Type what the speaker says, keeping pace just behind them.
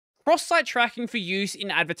Cross-site tracking for use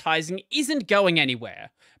in advertising isn't going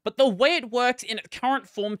anywhere, but the way it works in its current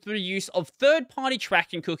form through the use of third-party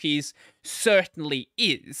tracking cookies certainly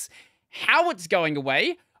is. How it's going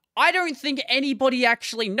away, I don't think anybody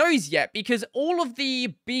actually knows yet, because all of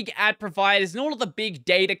the big ad providers and all of the big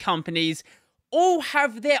data companies all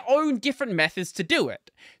have their own different methods to do it.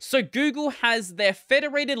 So Google has their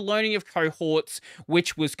federated learning of cohorts,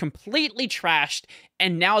 which was completely trashed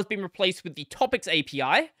and now has been replaced with the Topics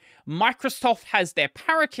API. Microsoft has their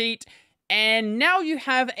Parakeet, and now you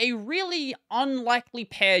have a really unlikely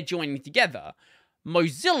pair joining together,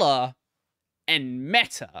 Mozilla and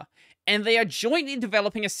Meta, and they are jointly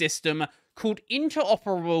developing a system called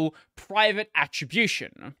Interoperable Private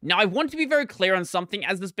Attribution. Now, I want to be very clear on something,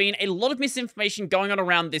 as there's been a lot of misinformation going on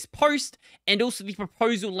around this post and also the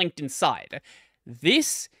proposal linked inside.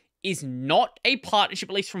 This is not a partnership,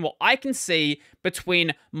 at least from what I can see,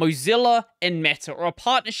 between Mozilla and Meta, or a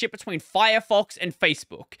partnership between Firefox and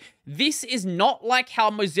Facebook. This is not like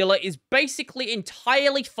how Mozilla is basically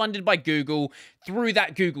entirely funded by Google through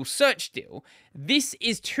that Google search deal. This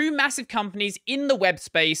is two massive companies in the web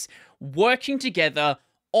space working together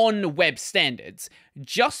on web standards.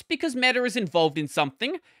 Just because Meta is involved in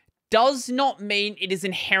something does not mean it is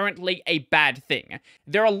inherently a bad thing.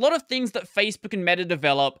 There are a lot of things that Facebook and Meta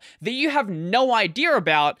develop that you have no idea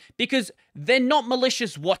about because they're not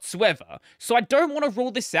malicious whatsoever. So I don't want to rule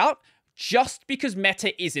this out just because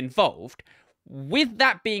Meta is involved. With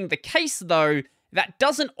that being the case though, that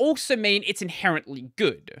doesn't also mean it's inherently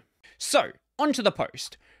good. So, onto the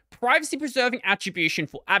post. Privacy-preserving attribution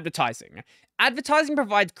for advertising. Advertising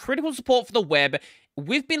provides critical support for the web.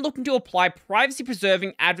 We've been looking to apply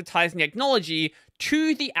privacy-preserving advertising technology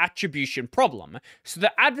to the attribution problem, so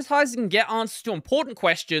that advertisers can get answers to important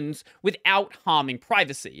questions without harming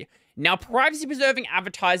privacy. Now, privacy-preserving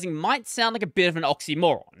advertising might sound like a bit of an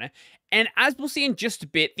oxymoron, and as we'll see in just a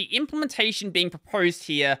bit, the implementation being proposed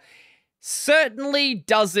here certainly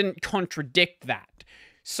doesn't contradict that.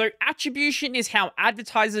 So attribution is how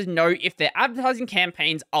advertisers know if their advertising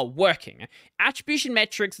campaigns are working. Attribution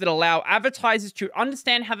metrics that allow advertisers to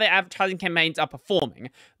understand how their advertising campaigns are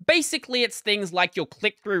performing. Basically, it's things like your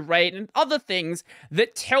click-through rate and other things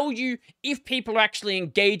that tell you if people are actually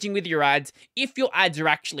engaging with your ads, if your ads are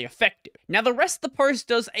actually effective. Now, the rest of the post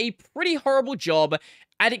does a pretty horrible job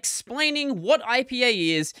at explaining what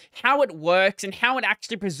IPA is, how it works, and how it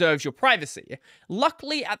actually preserves your privacy.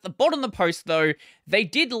 Luckily, at the bottom of the post, though, they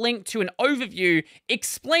did link to an overview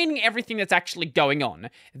explaining everything that's actually going on.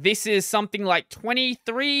 This is something like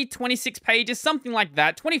 23, 26 pages, something like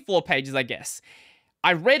that, 24 pages, I guess.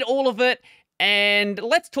 I read all of it, and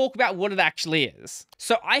let's talk about what it actually is.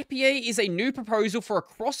 So IPA is a new proposal for a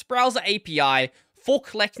cross-browser API for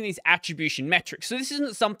collecting these attribution metrics. So this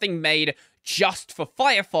isn't something made just for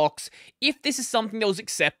Firefox. If this is something that was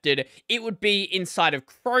accepted, it would be inside of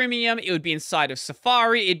Chromium, it would be inside of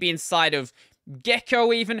Safari, it'd be inside of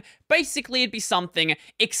Gecko even. Basically, it'd be something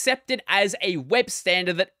accepted as a web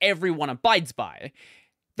standard that everyone abides by.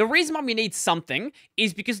 The reason why we need something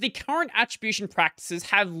is because the current attribution practices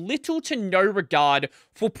have little to no regard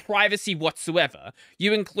for privacy whatsoever.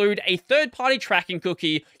 You include a third-party tracking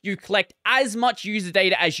cookie, you collect as much user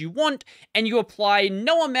data as you want, and you apply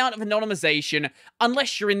no amount of anonymization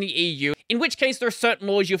unless you're in the EU, in which case there are certain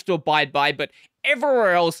laws you have to abide by, but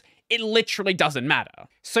everywhere else, it literally doesn't matter.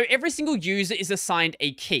 So every single user is assigned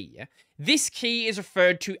a key. This key is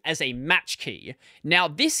referred to as a match key. Now,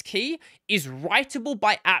 this key is writable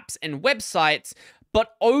by apps and websites,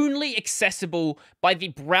 but only accessible by the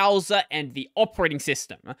browser and the operating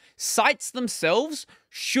system. Sites themselves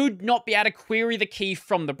should not be able to query the key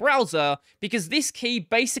from the browser, because this key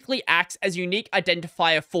basically acts as a unique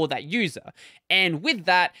identifier for that user. And with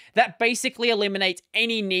that, that basically eliminates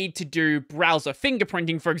any need to do browser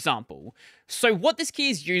fingerprinting, for example. So what this key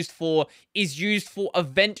is used for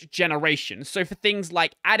event generation. So for things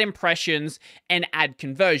like ad impressions and ad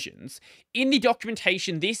conversions. In the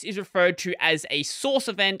documentation, this is referred to as a source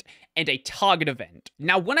event and a target event.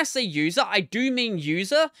 Now, when I say user, I do mean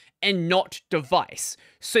user and not device.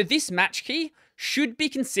 So this match key should be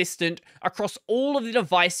consistent across all of the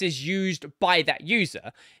devices used by that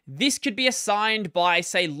user. This could be assigned by,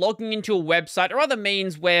 say, logging into a website or other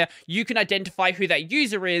means where you can identify who that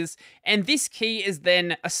user is, and this key is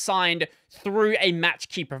then assigned through a match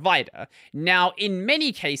key provider. Now, in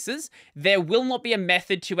many cases, there will not be a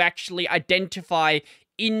method to actually identify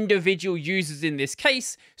individual users in this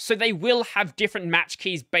case, so they will have different match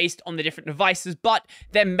keys based on the different devices, but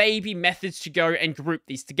there may be methods to go and group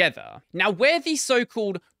these together. Now, where the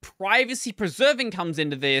so-called privacy preserving comes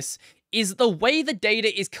into this is the way the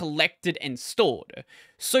data is collected and stored.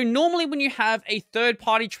 So normally when you have a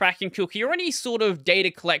third-party tracking cookie or any sort of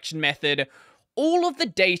data collection method, all of the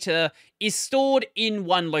data is stored in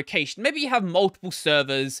one location. Maybe you have multiple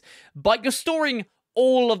servers, but you're storing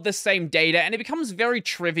all of the same data, and it becomes very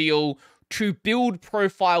trivial to build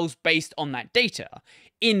profiles based on that data.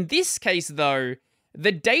 In this case, though,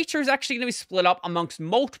 the data is actually going to be split up amongst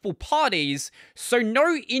multiple parties, so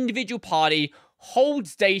no individual party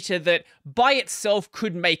holds data that by itself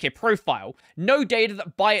could make a profile. No data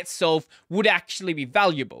that by itself would actually be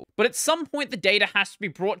valuable. But at some point, the data has to be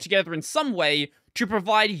brought together in some way to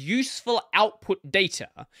provide useful output data.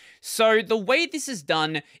 So the way this is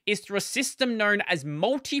done is through a system known as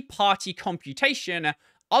multi-party computation,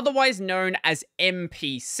 otherwise known as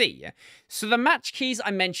MPC. So the match keys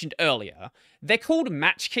I mentioned earlier, they're called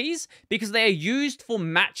match keys because they are used for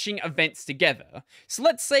matching events together. So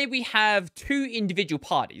let's say we have two individual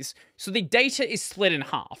parties, so the data is split in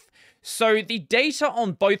half. So the data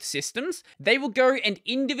on both systems, they will go and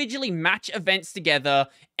individually match events together,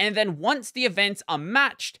 and then once the events are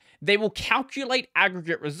matched, they will calculate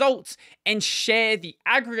aggregate results and share the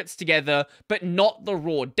aggregates together, but not the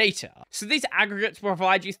raw data. So these aggregates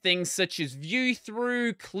provide you things such as view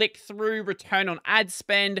through, click through, return on ad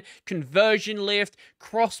spend, conversion lift,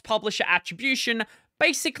 cross-publisher attribution,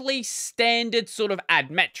 basically standard sort of ad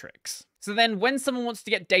metrics. So then when someone wants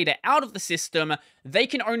to get data out of the system, they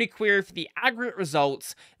can only query for the aggregate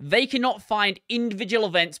results. They cannot find individual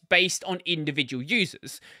events based on individual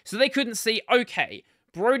users. So they couldn't see, okay,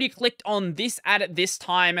 Brodie clicked on this ad at this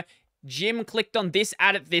time, Jim clicked on this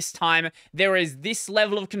ad at this time, there is this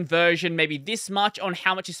level of conversion, maybe this much on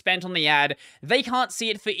how much is spent on the ad. They can't see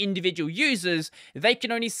it for individual users, they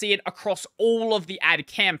can only see it across all of the ad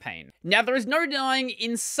campaign. Now, there is no denying,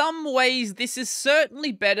 in some ways, this is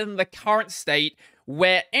certainly better than the current state,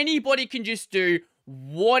 where anybody can just do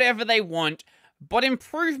whatever they want, but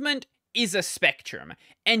improvement is a spectrum,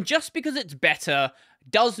 and just because it's better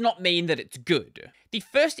does not mean that it's good. The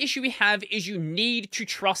first issue we have is you need to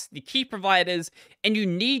trust the key providers, and you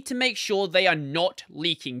need to make sure they are not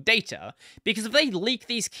leaking data, because if they leak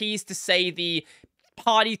these keys to, say, the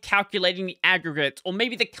parties calculating the aggregates, or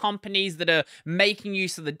maybe the companies that are making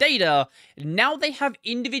use of the data, now they have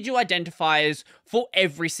individual identifiers for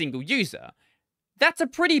every single user. That's a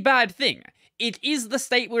pretty bad thing. It is the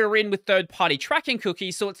state we're in with third-party tracking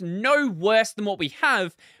cookies, so it's no worse than what we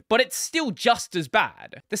have, but it's still just as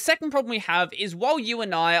bad. The second problem we have is while you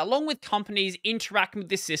and I, along with companies interacting with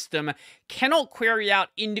this system, cannot query out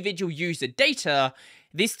individual user data,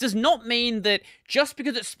 this does not mean that just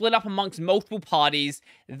because it's split up amongst multiple parties,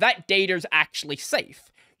 that data is actually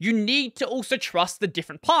safe. You need to also trust the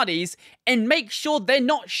different parties and make sure they're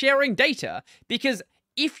not sharing data, because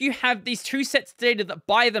if you have these two sets of data that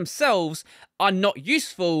by themselves are not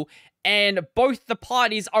useful, and both the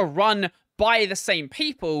parties are run by the same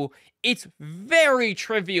people, it's very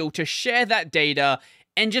trivial to share that data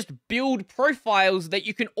and just build profiles that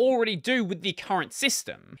you can already do with the current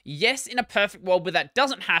system. Yes, in a perfect world where that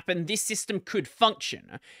doesn't happen, this system could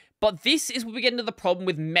function. But this is where we get into the problem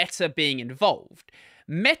with Meta being involved.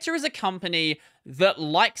 Meta is a company that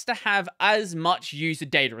likes to have as much user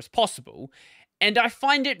data as possible, and I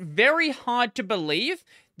find it very hard to believe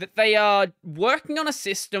that they are working on a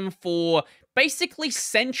system for basically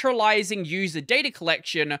centralizing user data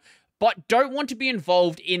collection, but don't want to be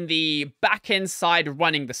involved in the back-end side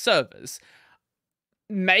running the servers.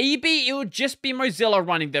 Maybe it would just be Mozilla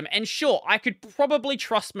running them, and sure, I could probably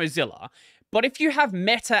trust Mozilla, but if you have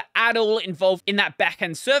Meta at all involved in that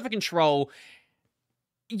back-end server control,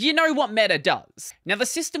 you know what Meta does. Now, the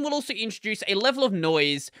system will also introduce a level of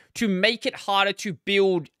noise to make it harder to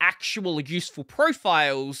build actual useful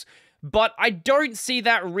profiles, but I don't see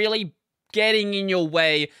that really getting in your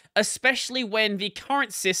way, especially when the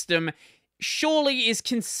current system surely is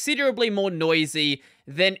considerably more noisy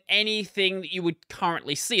than anything that you would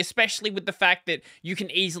currently see, especially with the fact that you can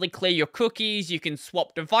easily clear your cookies, you can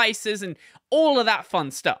swap devices, and all of that fun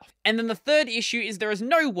stuff. And then the third issue is there is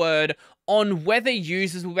no word on whether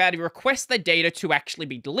users will be able to request their data to actually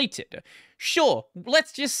be deleted. Sure,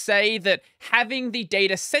 let's just say that having the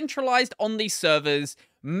data centralized on these servers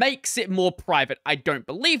makes it more private. I don't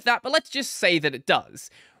believe that, but let's just say that it does.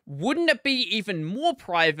 Wouldn't it be even more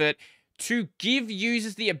private to give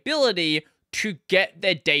users the ability to get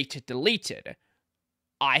their data deleted?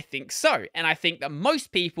 I think so, and I think that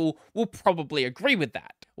most people will probably agree with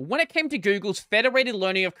that. when it came to Google's federated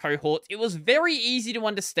learning of cohorts, it was very easy to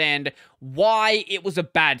understand why it was a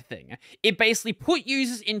bad thing. It basically put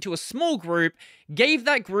users into a small group, gave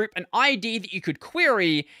that group an ID that you could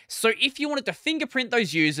query, so if you wanted to fingerprint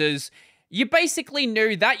those users, you basically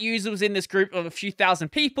knew that user was in this group of a few thousand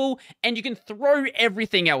people, and you can throw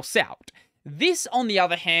everything else out. This, on the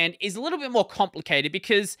other hand, is a little bit more complicated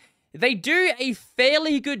because they do a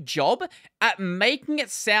fairly good job at making it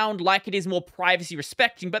sound like it is more privacy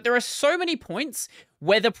respecting, but there are so many points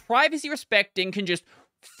where the privacy respecting can just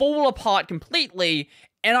fall apart completely,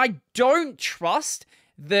 and I don't trust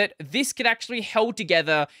that this could actually be held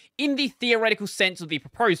together in the theoretical sense of the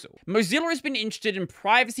proposal. Mozilla has been interested in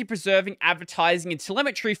privacy-preserving advertising and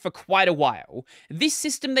telemetry for quite a while. This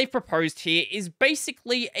system they've proposed here is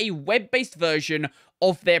basically a web-based version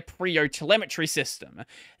of their Prio telemetry system.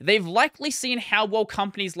 They've likely seen how well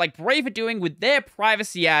companies like Brave are doing with their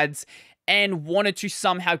privacy ads and wanted to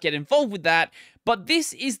somehow get involved with that, but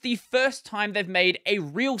this is the first time they've made a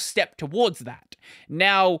real step towards that.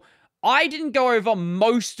 Now, I didn't go over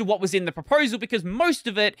most of what was in the proposal because most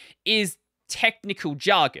of it is technical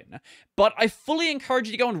jargon, but I fully encourage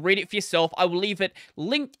you to go and read it for yourself. I will leave it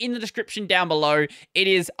linked in the description down below. It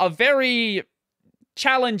is a very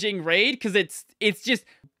challenging read because it's just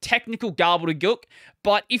technical gobbledygook,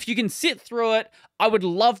 but if you can sit through it, I would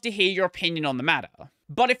love to hear your opinion on the matter.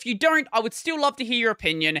 But if you don't, I would still love to hear your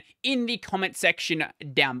opinion in the comment section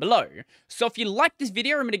down below. So if you like this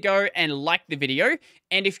video, remember to go and like the video.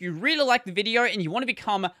 And if you really like the video and you want to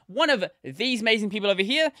become one of these amazing people over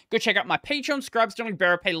here, go check out my Patreon, subscribe, join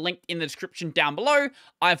Bearer Pay, linked in the description down below.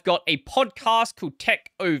 I've got a podcast called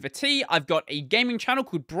Tech Over Tea. I've got a gaming channel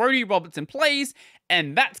called Brodie Robertson Plays.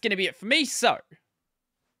 And that's going to be it for me, so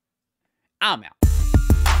I'm out.